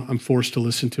to. Well, I'm forced to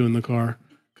listen to in the car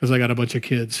because I got a bunch of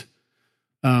kids.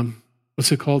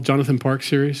 What's it called? Jonathan Park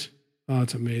series? Oh,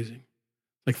 it's amazing.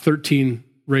 Like 13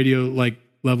 radio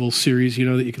level series,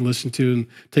 that you can listen to and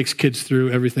takes kids through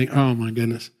everything. Oh my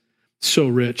goodness. So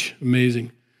rich,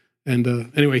 amazing. And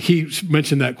anyway, he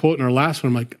mentioned that quote in our last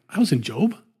one. I'm like, I was in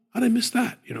Job? How did I miss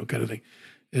that? Kind of thing.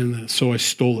 And so I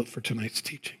stole it for tonight's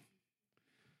teaching.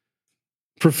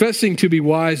 Professing to be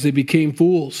wise, they became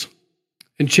fools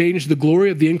and changed the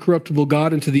glory of the incorruptible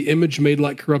God into the image made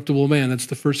like corruptible man. That's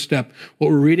the first step.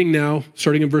 What we're reading now,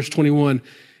 starting in verse 21,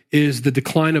 is the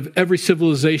decline of every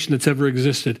civilization that's ever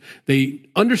existed. They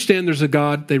understand there's a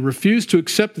God, they refuse to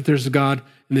accept that there's a God,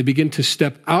 and they begin to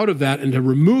step out of that and to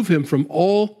remove him from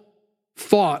all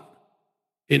thought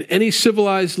in any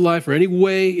civilized life or any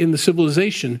way in the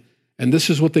civilization, and this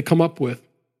is what they come up with.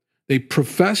 They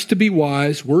profess to be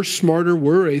wise, we're smarter,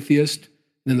 we're atheists,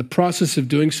 and in the process of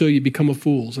doing so, you become a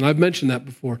fool. And I've mentioned that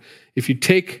before. If you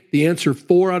take the answer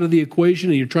 4 out of the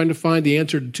equation and you're trying to find the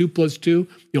answer to 2 plus 2,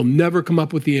 you'll never come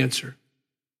up with the answer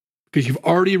because you've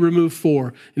already removed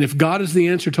 4. And if God is the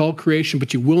answer to all creation,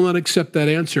 but you will not accept that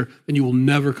answer, then you will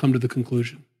never come to the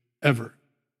conclusion, ever.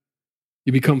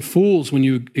 You become fools when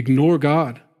you ignore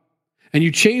God. And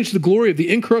you change the glory of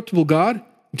the incorruptible God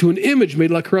into an image made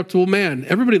like corruptible man.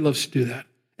 Everybody loves to do that.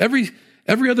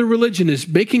 Every other religion is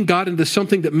making God into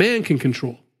something that man can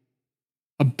control.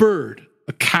 A bird,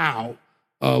 a cow,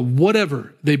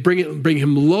 whatever. They bring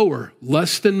him lower,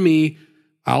 less than me.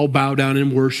 I'll bow down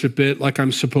and worship it like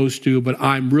I'm supposed to, but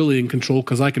I'm really in control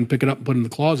because I can pick it up and put it in the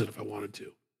closet if I wanted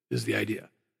to, is the idea.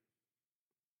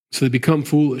 So they become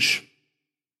foolish.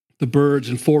 The birds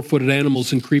and 4-footed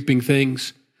animals and creeping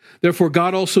things. Therefore,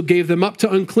 God also gave them up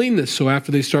to uncleanness. So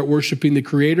after they start worshiping the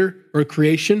creator or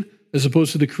creation as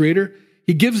opposed to the creator,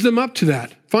 he gives them up to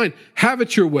that. Fine, have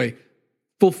it your way.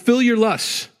 Fulfill your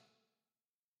lusts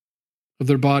of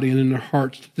their body and in their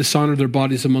hearts, to dishonor their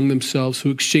bodies among themselves,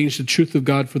 who exchanged the truth of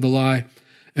God for the lie,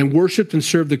 and worshiped and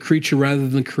served the creature rather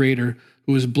than the creator,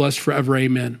 who is blessed forever.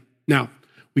 Amen. Now,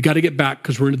 we got to get back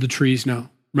because we're into the trees now.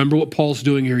 Remember what Paul's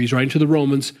doing here. He's writing to the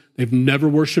Romans. They've never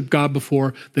worshiped God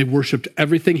before. They've worshiped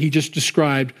everything he just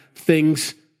described,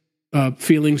 things,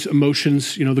 feelings,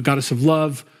 emotions, the goddess of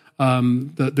love,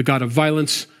 the god of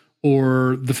violence,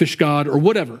 or the fish god, or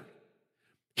whatever.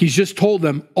 He's just told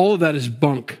them all of that is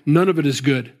bunk. None of it is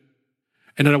good.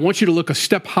 And then I want you to look a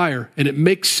step higher, and it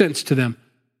makes sense to them.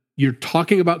 You're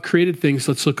talking about created things.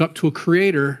 Let's look up to a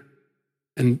creator,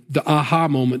 and the aha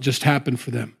moment just happened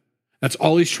for them. That's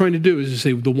all he's trying to do, is to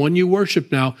say the one you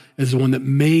worship now is the one that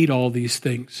made all these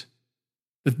things.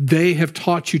 That they have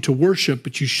taught you to worship,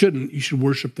 but you shouldn't. You should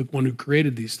worship the one who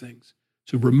created these things.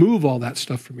 So remove all that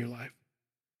stuff from your life.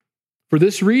 For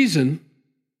this reason,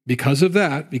 because of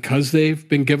that, because they've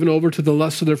been given over to the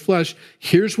lusts of their flesh,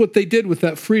 here's what they did with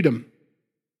that freedom.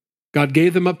 God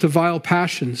gave them up to vile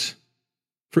passions,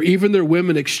 for even their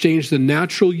women exchanged the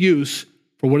natural use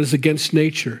for what is against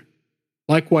nature.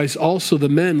 Likewise, also the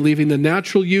men, leaving the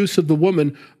natural use of the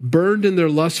woman, burned in their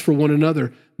lust for one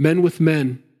another, men with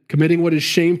men, committing what is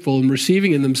shameful and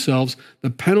receiving in themselves the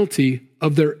penalty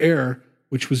of their error,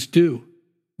 which was due.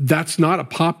 That's not a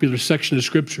popular section of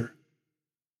Scripture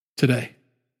today.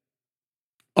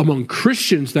 Among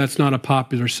Christians, that's not a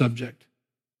popular subject.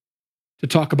 To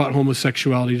talk about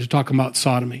homosexuality, to talk about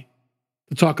sodomy,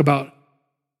 to talk about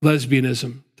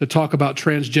lesbianism, to talk about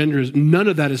transgenderism. None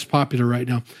of that is popular right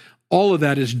now. All of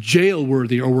that is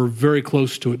jail-worthy, or we're very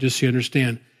close to it, just so you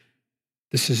understand.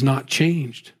 This has not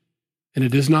changed. And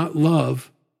it is not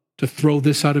love to throw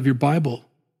this out of your Bible.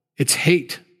 It's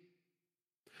hate.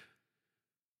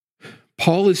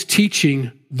 Paul is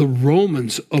teaching the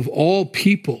Romans of all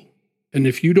people. And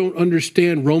if you don't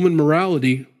understand Roman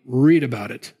morality, read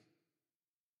about it.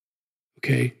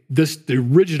 Okay, the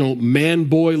original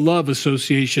man-boy love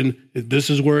association, this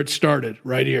is where it started,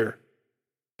 right here.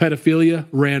 Pedophilia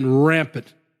ran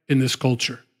rampant in this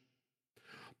culture.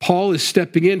 Paul is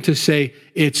stepping in to say,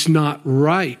 it's not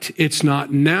right, it's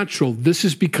not natural. This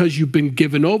is because you've been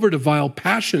given over to vile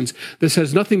passions. This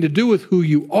has nothing to do with who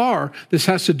you are. This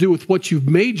has to do with what you've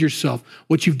made yourself,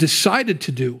 what you've decided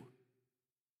to do.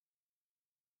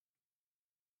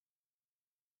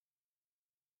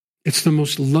 It's the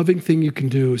most loving thing you can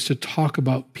do is to talk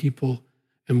about people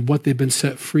and what they've been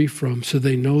set free from so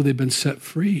they know they've been set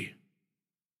free.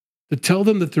 To tell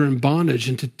them that they're in bondage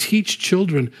and to teach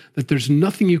children that there's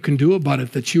nothing you can do about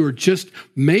it, that you are just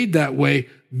made that way,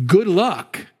 good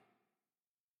luck,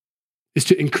 is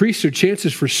to increase their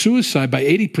chances for suicide by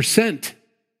 80%.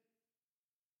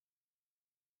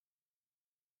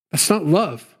 That's not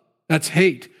love. That's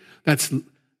hate.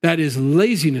 That is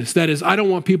laziness. That is, I don't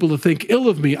want people to think ill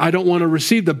of me. I don't want to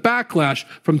receive the backlash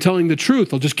from telling the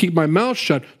truth. I'll just keep my mouth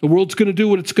shut. The world's going to do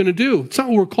what it's going to do. It's not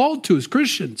what we're called to as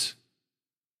Christians.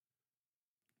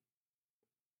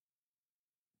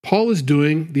 Paul is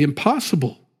doing the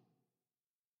impossible.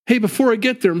 Hey, before I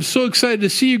get there, I'm so excited to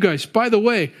see you guys. By the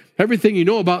way, everything you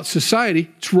know about society,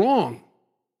 it's wrong.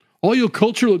 All your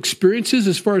cultural experiences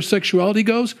as far as sexuality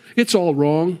goes, it's all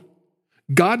wrong.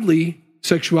 Godly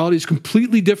sexuality is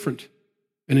completely different.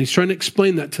 And he's trying to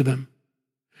explain that to them.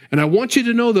 And I want you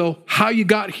to know, though, how you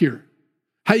got here.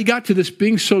 How you got to this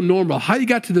being so normal. How you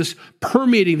got to this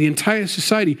permeating the entire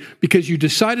society. Because you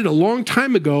decided a long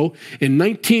time ago, in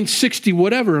 1960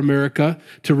 whatever America,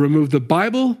 to remove the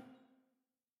Bible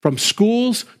from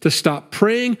schools, to stop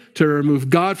praying, to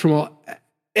remove God from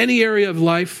any area of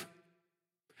life.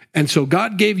 And so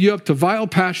God gave you up to vile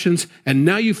passions, and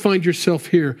now you find yourself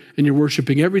here, and you're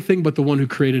worshiping everything but the one who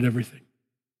created everything.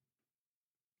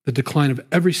 The decline of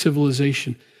every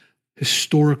civilization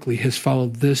historically has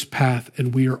followed this path,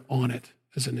 and we are on it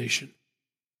as a nation.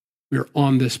 We are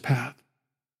on this path.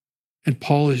 And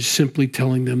Paul is simply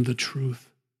telling them the truth.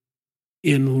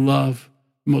 In love,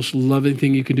 the most loving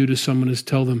thing you can do to someone is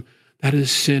tell them that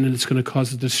is sin, and it's going to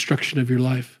cause the destruction of your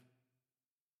life.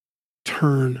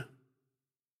 Turn.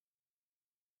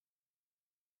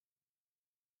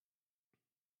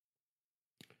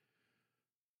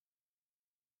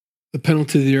 The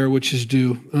penalty of the error which is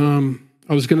due.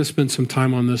 I was going to spend some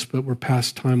time on this, but we're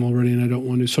past time already, and I don't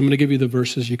want to. So I'm going to give you the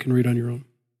verses you can read on your own.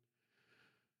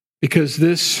 Because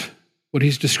this, what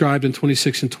he's described in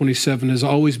 26 and 27, has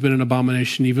always been an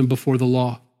abomination, even before the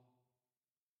law.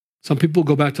 Some people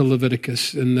go back to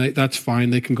Leviticus, and that's fine.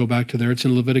 They can go back to there. It's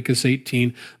in Leviticus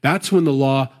 18. That's when the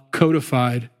law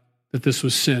codified that this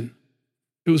was sin.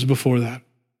 It was before that.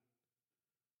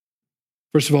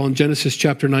 First of all, in Genesis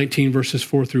chapter 19, verses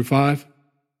 4 through 5,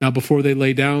 now before they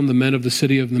lay down, the men of the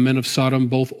city and the men of Sodom,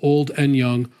 both old and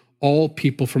young, all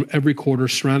people from every quarter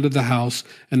surrounded the house,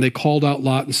 and they called out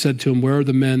Lot and said to him, where are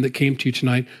the men that came to you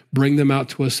tonight? Bring them out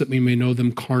to us that we may know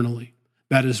them carnally.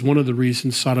 That is one of the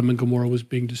reasons Sodom and Gomorrah was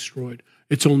being destroyed.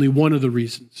 It's only one of the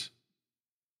reasons.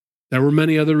 There were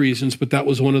many other reasons, but that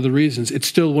was one of the reasons. It's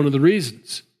still one of the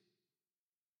reasons.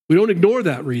 We don't ignore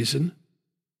that reason,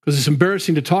 because it's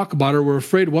embarrassing to talk about it, or we're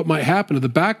afraid of what might happen, of the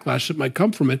backlash that might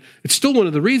come from it. It's still one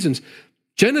of the reasons.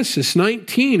 Genesis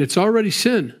 19, it's already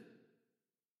sin.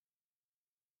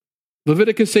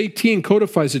 Leviticus 18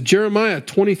 codifies it. Jeremiah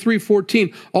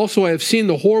 23:14. Also, I have seen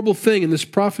the horrible thing in the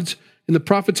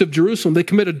prophets of Jerusalem. They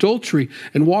commit adultery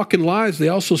and walk in lies. They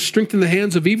also strengthen the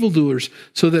hands of evildoers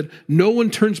so that no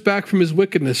one turns back from his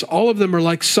wickedness. All of them are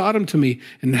like Sodom to me,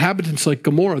 inhabitants like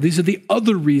Gomorrah. These are the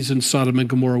other reasons Sodom and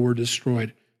Gomorrah were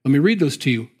destroyed. Let me read those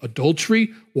to you.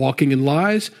 Adultery, walking in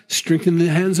lies, strengthening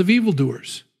the hands of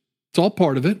evildoers. It's all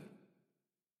part of it.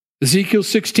 Ezekiel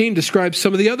 16 describes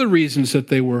some of the other reasons that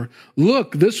they were.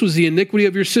 Look, this was the iniquity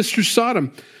of your sister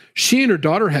Sodom. She and her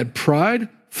daughter had pride,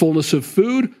 fullness of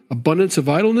food, abundance of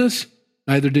idleness.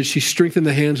 Neither did she strengthen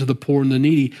the hands of the poor and the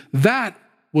needy. That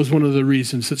was one of the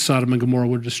reasons that Sodom and Gomorrah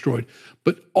were destroyed.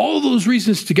 But all those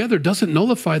reasons together doesn't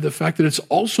nullify the fact that it's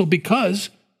also because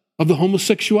of the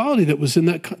homosexuality that was in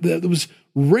that was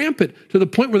rampant to the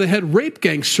point where they had rape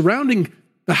gangs surrounding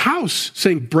the house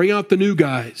saying, bring out the new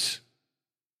guys.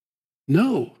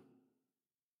 No.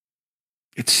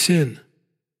 It's sin.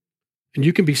 And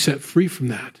you can be set free from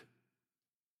that.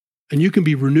 And you can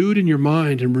be renewed in your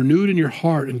mind and renewed in your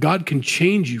heart, and God can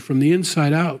change you from the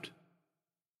inside out.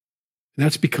 And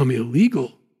that's become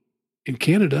illegal in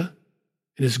Canada,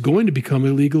 and it's going to become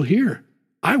illegal here.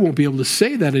 I won't be able to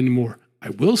say that anymore.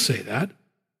 I will say that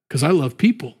because I love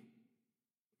people,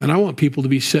 and I want people to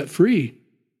be set free.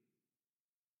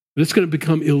 But it's going to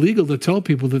become illegal to tell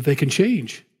people that they can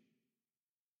change.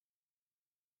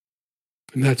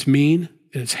 And that's mean,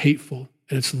 and it's hateful,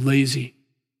 and it's lazy,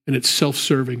 and it's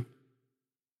self-serving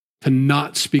to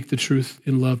not speak the truth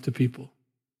in love to people.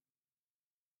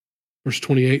 Verse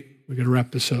 28, we're going to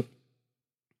wrap this up.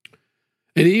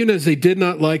 And even as they did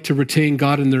not like to retain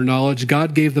God in their knowledge,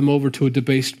 God gave them over to a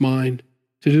debased mind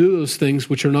to do those things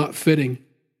which are not fitting,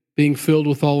 being filled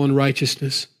with all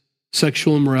unrighteousness,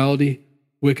 sexual immorality,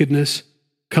 wickedness,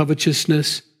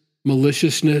 covetousness,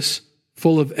 maliciousness,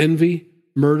 full of envy,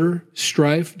 murder,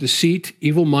 strife, deceit,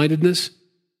 evil-mindedness.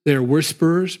 They are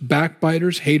whisperers,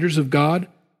 backbiters, haters of God,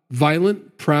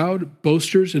 violent, proud,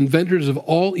 boasters, inventors of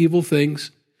all evil things,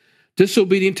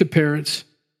 disobedient to parents,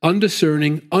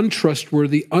 undiscerning,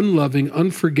 untrustworthy, unloving,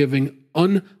 unforgiving,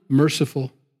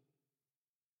 unmerciful,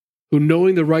 who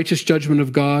knowing the righteous judgment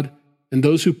of God and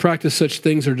those who practice such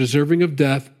things are deserving of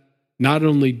death, not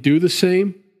only do the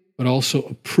same, but also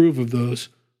approve of those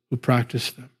who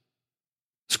practice them.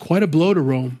 It's quite a blow to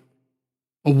Rome.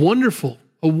 A wonderful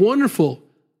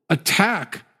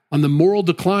attack on the moral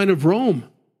decline of Rome.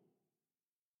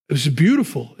 It was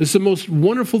beautiful. It's the most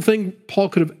wonderful thing Paul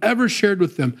could have ever shared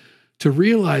with them, to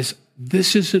realize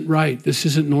this isn't right. This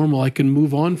isn't normal. I can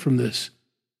move on from this.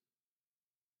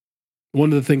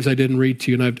 One of the things I didn't read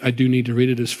to you, and I do need to read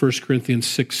it, is 1 Corinthians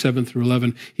 6, 7 through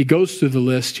 11. He goes through the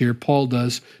list here, Paul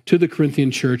does, to the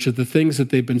Corinthian church of the things that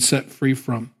they've been set free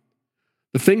from.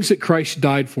 The things that Christ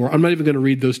died for. I'm not even going to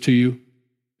read those to you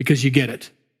because you get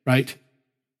it, right?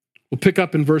 We'll pick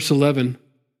up in verse 11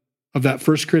 of that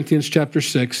 1 Corinthians chapter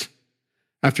 6,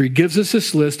 after he gives us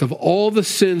this list of all the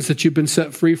sins that you've been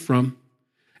set free from,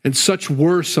 and such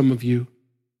were some of you,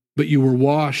 but you were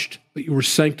washed, but you were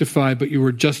sanctified, but you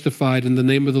were justified in the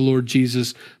name of the Lord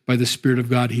Jesus by the Spirit of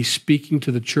God. He's speaking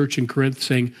to the church in Corinth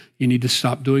saying, you need to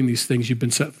stop doing these things. You've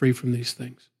been set free from these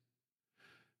things.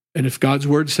 And if God's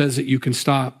word says that you can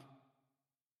stop,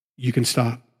 you can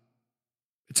stop.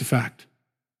 It's a fact.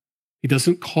 He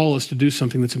doesn't call us to do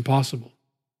something that's impossible.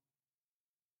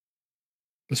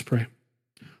 Let's pray.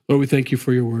 Lord, we thank you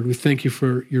for your word. We thank you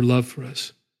for your love for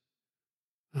us.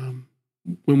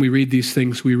 When we read these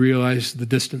things, we realize the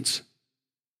distance.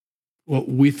 What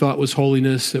we thought was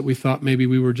holiness, that we thought maybe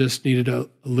we were just needed a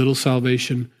little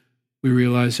salvation, we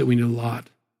realize that we need a lot.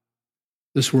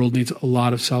 This world needs a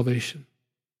lot of salvation.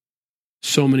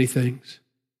 So many things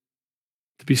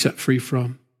to be set free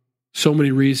from. So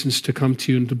many reasons to come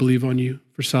to you and to believe on you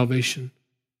for salvation.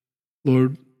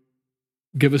 Lord,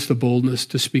 give us the boldness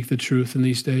to speak the truth in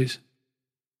these days.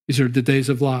 These are the days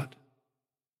of Lot.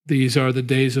 These are the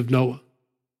days of Noah.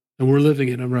 And we're living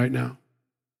in them right now.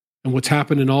 And what's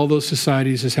happened in all those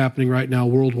societies is happening right now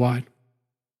worldwide.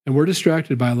 And we're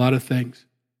distracted by a lot of things.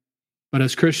 But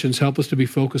as Christians, help us to be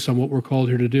focused on what we're called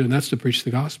here to do, and that's to preach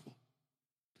the gospel.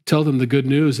 To tell them the good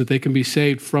news that they can be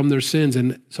saved from their sins.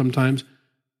 And sometimes,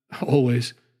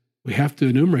 always, we have to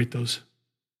enumerate those.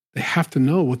 They have to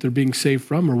know what they're being saved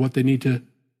from or what they need to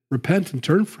repent and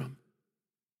turn from.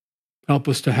 Help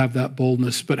us to have that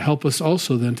boldness, but help us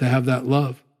also then to have that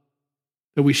love.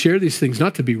 That we share these things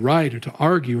not to be right or to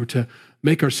argue or to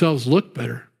make ourselves look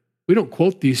better. We don't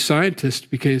quote these scientists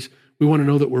because we want to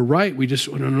know that we're right. We just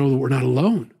want to know that we're not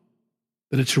alone,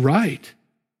 that it's right.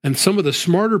 And some of the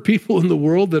smarter people in the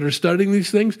world that are studying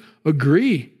these things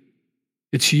agree.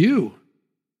 It's you.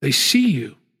 They see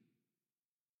you.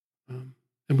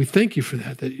 And we thank you for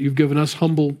that you've given us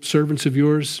humble servants of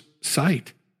yours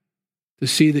sight to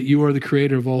see that you are the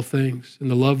creator of all things and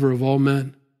the lover of all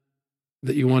men,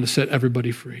 that you want to set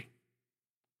everybody free.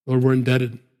 Lord, we're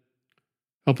indebted.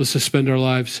 Help us to spend our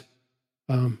lives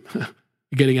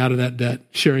getting out of that debt,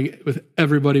 sharing it with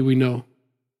everybody we know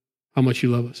how much you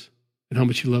love us and how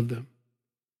much you love them.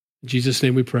 In Jesus'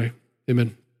 name we pray.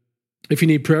 Amen. If you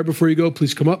need prayer before you go,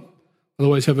 please come up.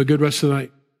 Otherwise, have a good rest of the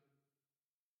night.